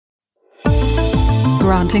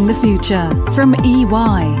Granting the Future from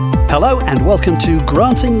EY. Hello and welcome to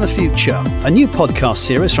Granting the Future, a new podcast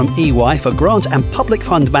series from EY for grant and public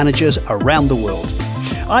fund managers around the world.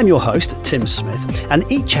 I'm your host, Tim Smith, and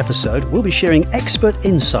each episode we'll be sharing expert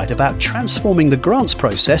insight about transforming the grants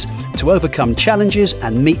process to overcome challenges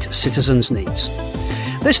and meet citizens' needs.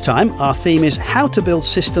 This time, our theme is how to build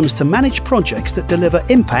systems to manage projects that deliver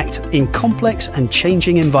impact in complex and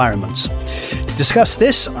changing environments. To discuss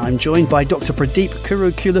this, I'm joined by Dr. Pradeep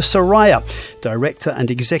Kurukulasuriya, Director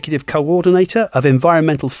and Executive Coordinator of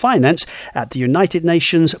Environmental Finance at the United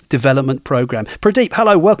Nations Development Programme. Pradeep,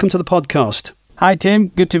 hello, welcome to the podcast. Hi Tim,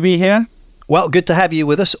 good to be here. Well, good to have you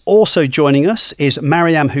with us. Also joining us is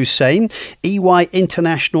Maryam Hussain, EY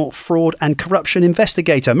International Fraud and Corruption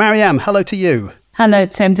Investigator. Maryam, hello to you. Hello,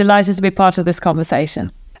 Tim. Delighted to be part of this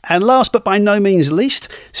conversation. And last but by no means least,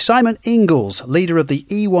 Simon Inglis, leader of the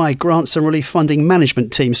EY Grants and Relief Funding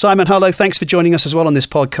Management Team. Simon, hello. Thanks for joining us as well on this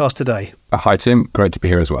podcast today. Hi, Tim. Great to be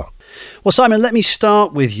here as well. Well, Simon, let me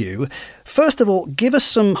start with you. First of all, give us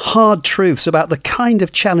some hard truths about the kind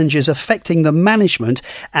of challenges affecting the management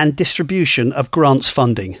and distribution of grants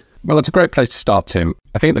funding. Well, it's a great place to start, Tim.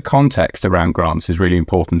 I think the context around grants is really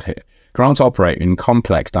important here. Grants operate in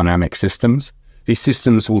complex dynamic systems. These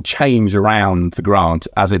systems will change around the grant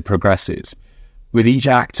as it progresses. With each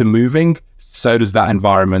actor moving, so does that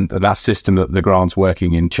environment, that system that the grant's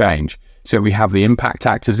working in change. So we have the impact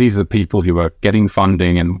actors. These are the people who are getting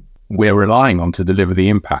funding and we're relying on to deliver the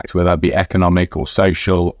impact, whether that be economic or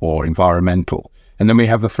social or environmental. And then we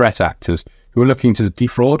have the threat actors who are looking to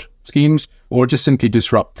defraud schemes or just simply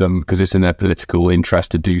disrupt them because it's in their political interest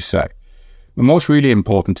to do so. And what's really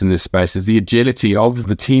important in this space is the agility of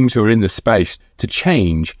the teams who are in the space to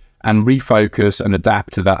change and refocus and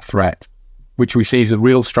adapt to that threat, which we see is a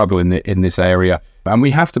real struggle in this area. And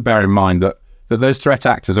we have to bear in mind that those threat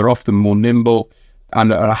actors are often more nimble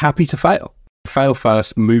and are happy to fail. Fail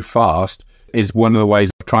first, move fast is one of the ways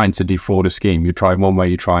of trying to defraud a scheme. You try one way,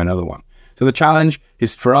 you try another one. So the challenge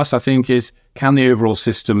is for us, I think, is can the overall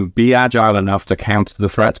system be agile enough to counter the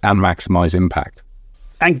threat and maximise impact?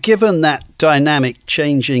 And given that dynamic,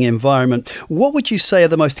 changing environment, what would you say are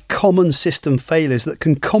the most common system failures that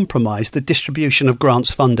can compromise the distribution of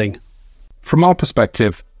grants funding? From our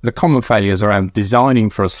perspective, the common failures around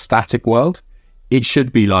designing for a static world. It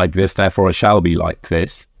should be like this, therefore it shall be like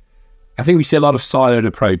this. I think we see a lot of siloed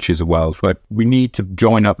approaches of worlds where we need to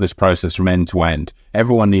join up this process from end to end.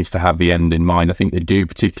 Everyone needs to have the end in mind. I think they do,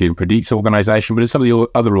 particularly in Pradeep's organisation, but in some of the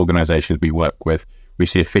other organisations we work with, we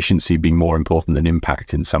see efficiency being more important than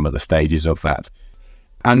impact in some of the stages of that.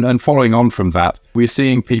 And following on from that, we're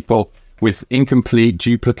seeing people with incomplete,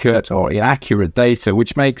 duplicate or inaccurate data,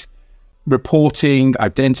 which makes reporting,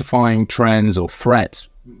 identifying trends or threats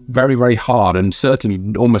very, very hard and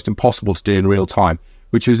certainly almost impossible to do in real time,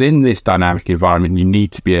 which is in this dynamic environment you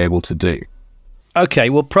need to be able to do. Okay,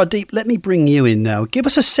 well, Pradeep, let me bring you in now. Give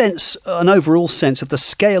us an overall sense of the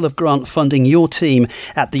scale of grant funding your team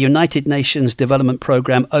at the United Nations Development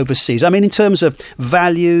Programme oversees. I mean, in terms of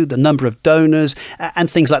value, the number of donors, and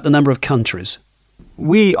things like the number of countries.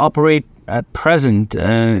 We operate at present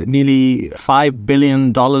nearly $5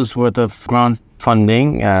 billion worth of grant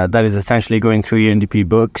funding that is essentially going through UNDP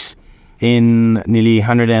books in nearly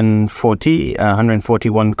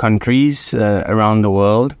 141 countries around the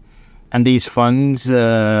world. And these funds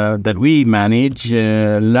that we manage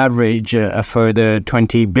leverage a further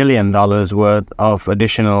 $20 billion worth of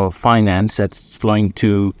additional finance that's flowing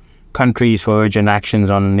to countries for urgent actions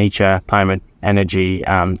on nature, climate, energy,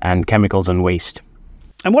 and chemicals and waste.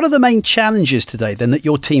 And what are the main challenges today then that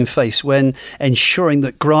your team face when ensuring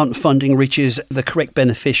that grant funding reaches the correct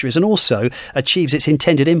beneficiaries and also achieves its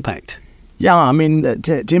intended impact? Yeah, I mean,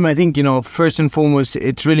 Tim, I think, first and foremost,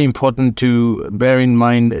 it's really important to bear in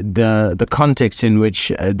mind the context in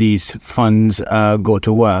which these funds go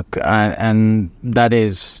to work. And that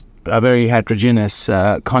is a very heterogeneous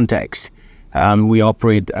context. We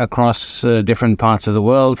operate across different parts of the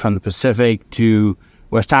world, from the Pacific to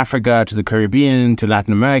West Africa, to the Caribbean, to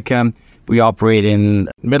Latin America. We operate in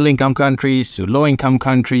middle-income countries to low-income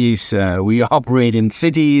countries. We operate in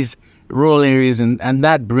cities, rural areas, and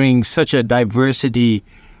that brings such a diversity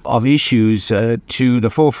of issues to the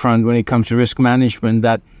forefront when it comes to risk management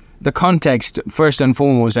that the context, first and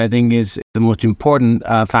foremost, I think is the most important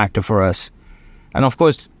factor for us. And of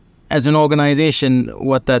course, as an organization,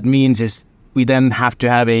 what that means is we then have to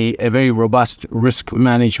have a very robust risk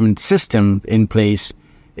management system in place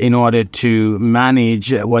in order to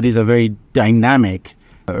manage what is a very dynamic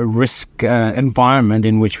risk environment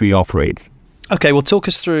in which we operate. Okay, well, talk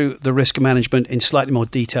us through the risk management in slightly more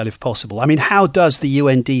detail if possible. I mean, how does the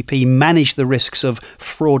UNDP manage the risks of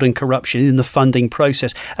fraud and corruption in the funding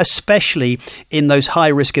process, especially in those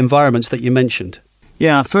high-risk environments that you mentioned?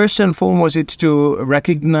 Yeah, first and foremost, it's to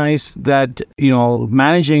recognize that,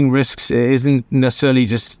 managing risks isn't necessarily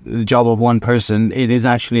just the job of one person. It is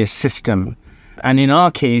actually a system. And in our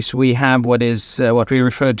case, we have what we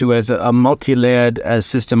refer to as a multi-layered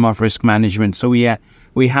system of risk management. So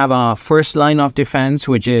we have our first line of defense,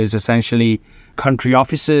 which is essentially country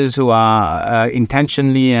officers who are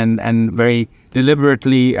intentionally and very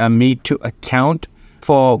deliberately made to account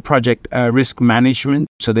for project risk management.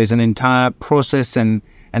 So there's an entire process and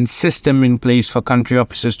system in place for country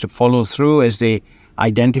officers to follow through as they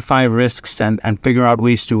identify risks and figure out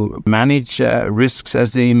ways to manage risks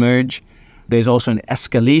as they emerge. There's also an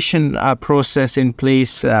escalation process in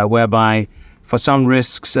place whereby for some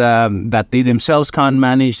risks that they themselves can't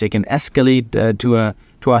manage, they can escalate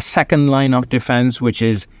to a second line of defense, which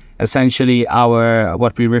is essentially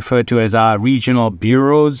what we refer to as our regional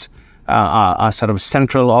bureaus, our sort of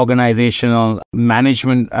central organizational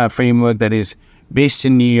management framework that is based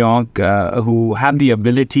in New York, who have the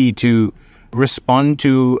ability to respond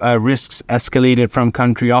to risks escalated from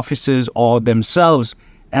country officers or themselves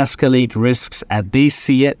escalate risks as they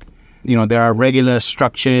see it. There are regular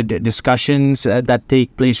structured discussions that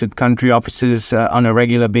take place with country officers on a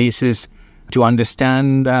regular basis to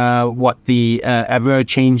understand what the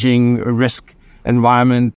ever-changing risk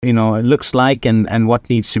environment, looks like and what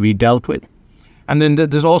needs to be dealt with. And then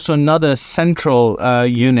there's also another central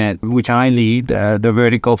unit, which I lead, the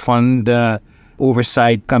Vertical Fund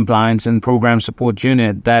Oversight, Compliance and Program Support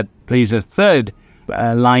Unit, that plays a third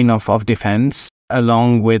line of defense,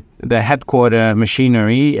 along with the headquarter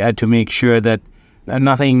machinery to make sure that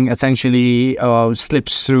nothing essentially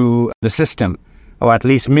slips through the system, or at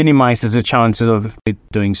least minimizes the chances of it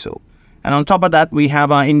doing so. And on top of that, we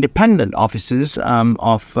have our independent offices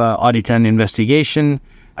of audit and investigation,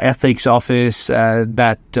 ethics office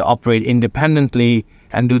that operate independently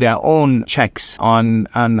and do their own checks on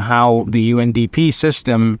how the UNDP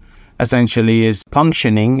system essentially is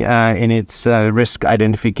functioning in its risk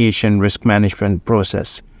identification, risk management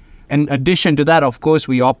process. In addition to that, of course,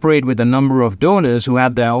 we operate with a number of donors who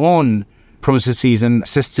have their own processes and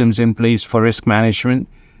systems in place for risk management.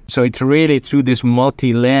 So it's really through this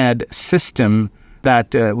multi-layered system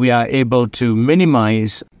that we are able to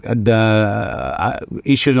minimize the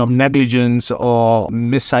issues of negligence or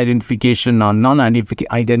misidentification or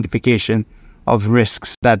non-identification of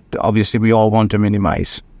risks that obviously we all want to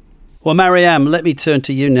minimize. Well, Maryam, let me turn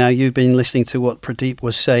to you now. You've been listening to what Pradeep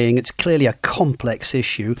was saying. It's clearly a complex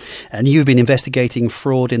issue, and you've been investigating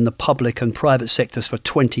fraud in the public and private sectors for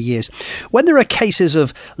 20 years. When there are cases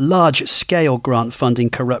of large-scale grant funding,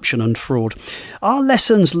 corruption and fraud, are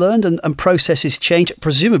lessons learned and processes changed?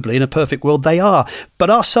 Presumably, in a perfect world, they are. But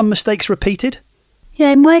are some mistakes repeated? Yeah,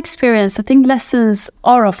 in my experience, I think lessons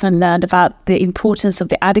are often learned about the importance of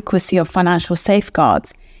the adequacy of financial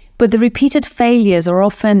safeguards. But the repeated failures are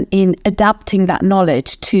often in adapting that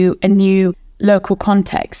knowledge to a new local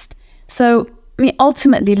context. So,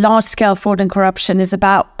 ultimately, large-scale fraud and corruption is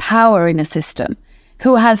about power in a system.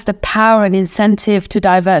 Who has the power and incentive to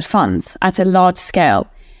divert funds at a large scale?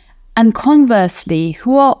 And conversely,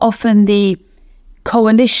 who are often the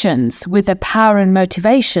coalitions with the power and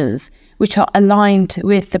motivations which are aligned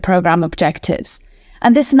with the program objectives?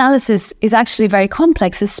 And this analysis is actually very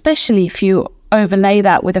complex, especially if you overlay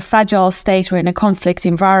that with a fragile state or in a conflict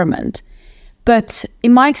environment. But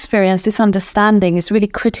in my experience, this understanding is really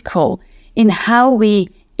critical in how we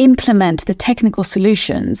implement the technical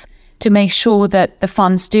solutions to make sure that the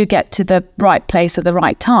funds do get to the right place at the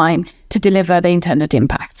right time to deliver the intended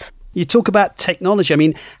impacts. You talk about technology. I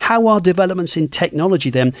mean, how are developments in technology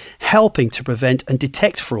then helping to prevent and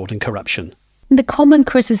detect fraud and corruption? The common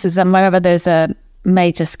criticism whenever there's a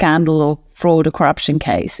major scandal or fraud or corruption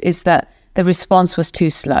case is that the response was too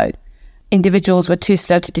slow. Individuals were too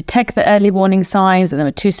slow to detect the early warning signs and they were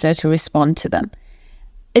too slow to respond to them.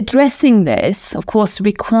 Addressing this, of course,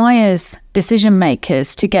 requires decision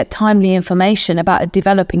makers to get timely information about a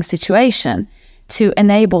developing situation to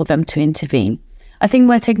enable them to intervene. I think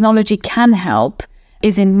where technology can help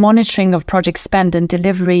is in monitoring of project spend and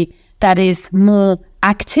delivery that is more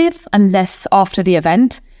active and less after the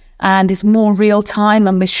event, and is more real time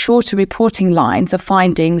and with shorter reporting lines of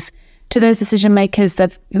findings to those decision makers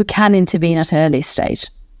who can intervene at an early stage.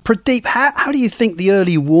 Pradeep, how do you think the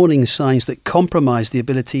early warning signs that compromise the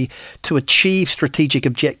ability to achieve strategic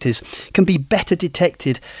objectives can be better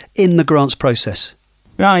detected in the grants process?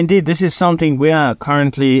 Yeah, indeed. This is something we are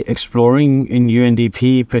currently exploring in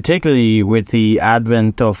UNDP, particularly with the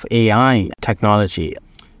advent of AI technology.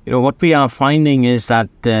 What we are finding is that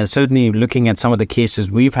certainly looking at some of the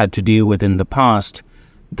cases we've had to deal with in the past,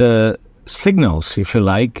 the signals, if you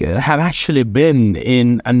like, have actually been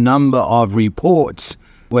in a number of reports,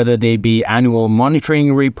 whether they be annual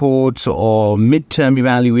monitoring reports or midterm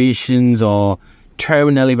evaluations or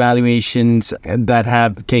terminal evaluations that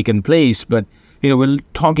have taken place. But we're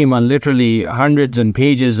talking about literally hundreds and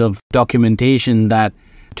pages of documentation that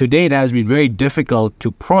to date has been very difficult to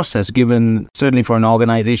process, given certainly for an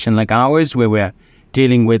organization like ours, where we're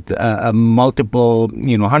dealing with multiple,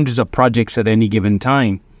 hundreds of projects at any given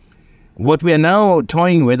time. What we are now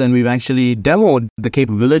toying with, and we've actually demoed the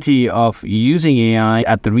capability of using AI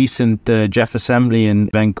at the recent Jeff Assembly in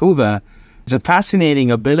Vancouver, is a fascinating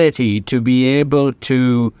ability to be able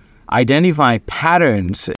to identify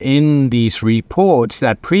patterns in these reports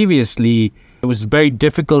that previously it was very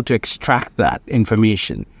difficult to extract that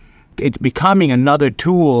information. It's becoming another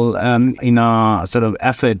tool in our sort of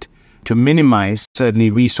effort to minimize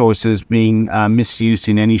certainly resources being misused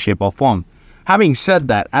in any shape or form. Having said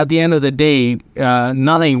that, at the end of the day,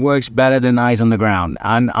 nothing works better than eyes on the ground.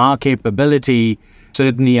 And our capability,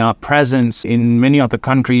 certainly our presence in many of the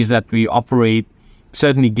countries that we operate,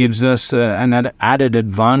 certainly gives us an added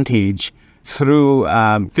advantage through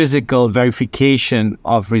physical verification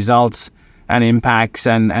of results and impacts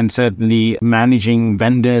and certainly managing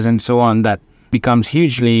vendors and so on. That becomes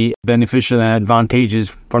hugely beneficial and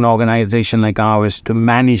advantageous for an organization like ours to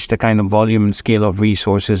manage the kind of volume and scale of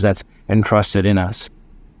resources that's entrusted in us.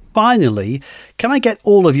 Finally, can I get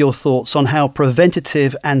all of your thoughts on how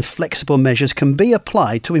preventative and flexible measures can be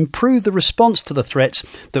applied to improve the response to the threats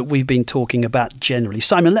that we've been talking about generally?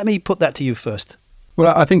 Simon, let me put that to you first.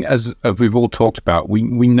 Well, I think as we've all talked about, we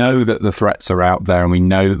know that the threats are out there and we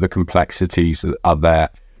know that the complexities are there.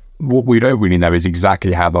 What we don't really know is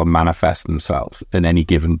exactly how they'll manifest themselves in any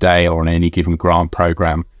given day or in any given grant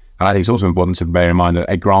program. And I think it's also important to bear in mind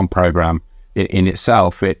that a grant program in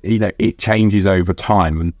itself, it changes over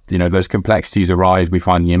time, and those complexities arise. We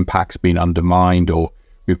find the impact's been undermined, or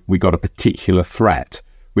we got a particular threat.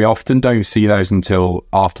 We often don't see those until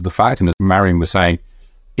after the fact. And as Maryam was saying,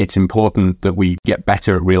 it's important that we get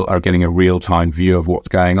better at getting a real-time view of what's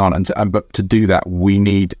going on. But to do that, we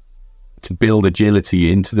need to build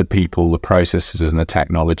agility into the people, the processes, and the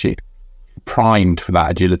technology. Primed for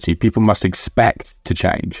that agility, people must expect to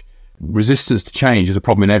change. Resistance to change is a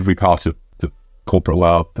problem in every part of the corporate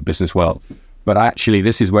world, the business world. But actually,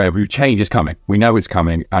 this is where change is coming. We know it's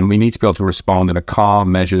coming, and we need to be able to respond in a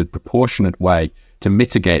calm, measured, proportionate way to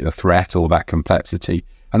mitigate the threat or that complexity.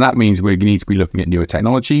 And that means we need to be looking at newer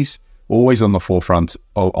technologies, always on the forefront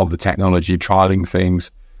of the technology, trialing things.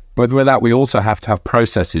 But with that, we also have to have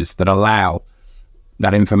processes that allow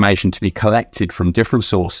that information to be collected from different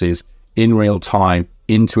sources in real time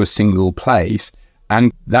into a single place.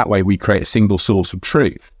 And that way we create a single source of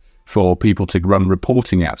truth for people to run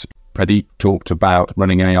reporting at. Pradeep talked about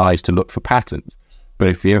running AIs to look for patterns. But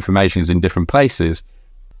if the information is in different places,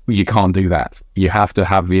 you can't do that. You have to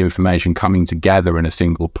have the information coming together in a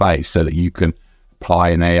single place so that you can apply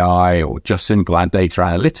an AI or just simple data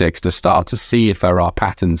analytics to start to see if there are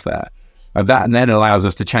patterns there. And that then allows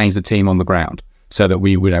us to change the team on the ground so that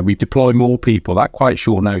we deploy more people at quite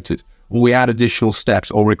short notice, or we add additional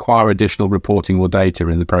steps or require additional reporting or data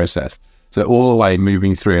in the process. So all the way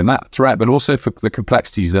moving through, and that's right, but also for the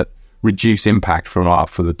complexities that reduce impact for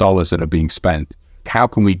the dollars that are being spent. How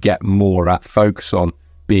can we get more of that focus on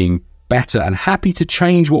being better and happy to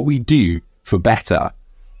change what we do for better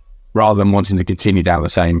rather than wanting to continue down the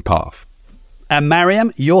same path? And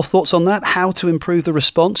Maryam, your thoughts on that? How to improve the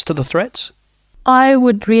response to the threats? I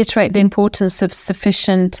would reiterate the importance of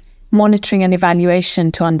sufficient monitoring and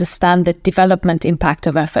evaluation to understand the development impact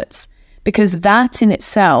of efforts, because that in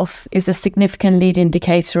itself is a significant lead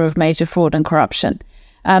indicator of major fraud and corruption.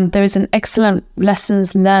 There is an excellent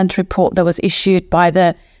lessons learned report that was issued by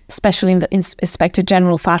the Special Inspector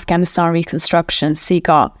General for Afghanistan Reconstruction,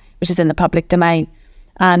 CGAR, which is in the public domain.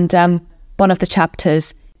 And one of the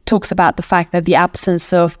chapters talks about the fact that the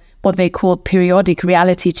absence of what they call periodic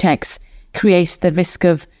reality checks creates the risk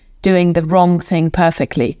of doing the wrong thing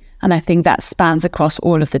perfectly. And I think that spans across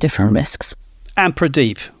all of the different risks. And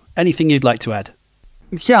Pradeep, anything you'd like to add?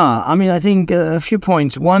 Yeah, I think a few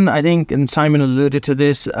points. One, I think, and Simon alluded to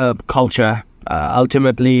this, culture.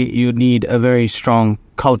 Ultimately, you need a very strong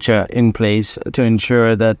culture in place to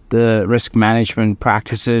ensure that the risk management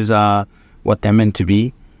practices are what they're meant to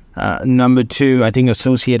be. Number two, I think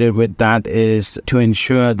associated with that is to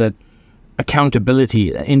ensure that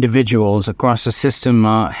accountability. Individuals across the system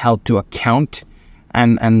are held to account,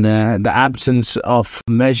 and the absence of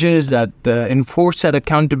measures that enforce that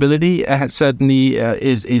accountability certainly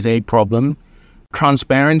is a problem.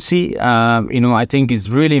 Transparency, I think is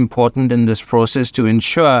really important in this process to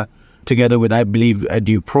ensure, together with, I believe, a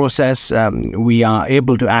due process, we are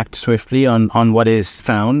able to act swiftly on what is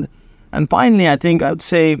found. And finally, I think I would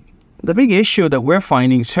say the big issue that we're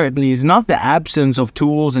finding certainly is not the absence of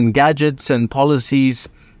tools and gadgets and policies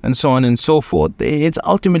and so on and so forth. It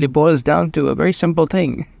ultimately boils down to a very simple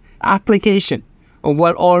thing: application of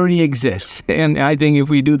what already exists. And I think if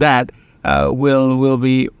we do that, we'll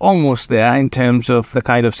be almost there in terms of the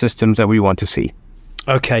kind of systems that we want to see.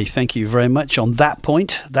 Okay, thank you very much on that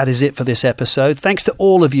point. That is it for this episode. Thanks to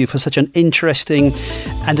all of you for such an interesting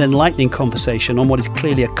and enlightening conversation on what is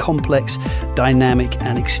clearly a complex, dynamic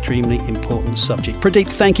and extremely important subject. Pradeep,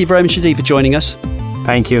 thank you very much indeed for joining us.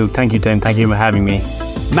 Thank you, Tim. Thank you for having me.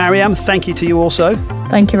 Maryam, thank you to you also.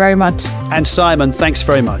 Thank you very much. And Simon, thanks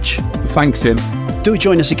very much. Thanks, Tim. Do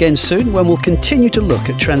join us again soon when we'll continue to look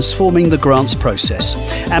at transforming the grants process.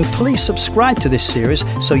 And please subscribe to this series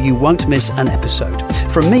so you won't miss an episode.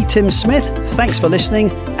 From me, Tim Smith, thanks for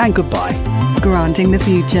listening and goodbye. Granting the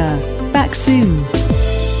Future. Back soon.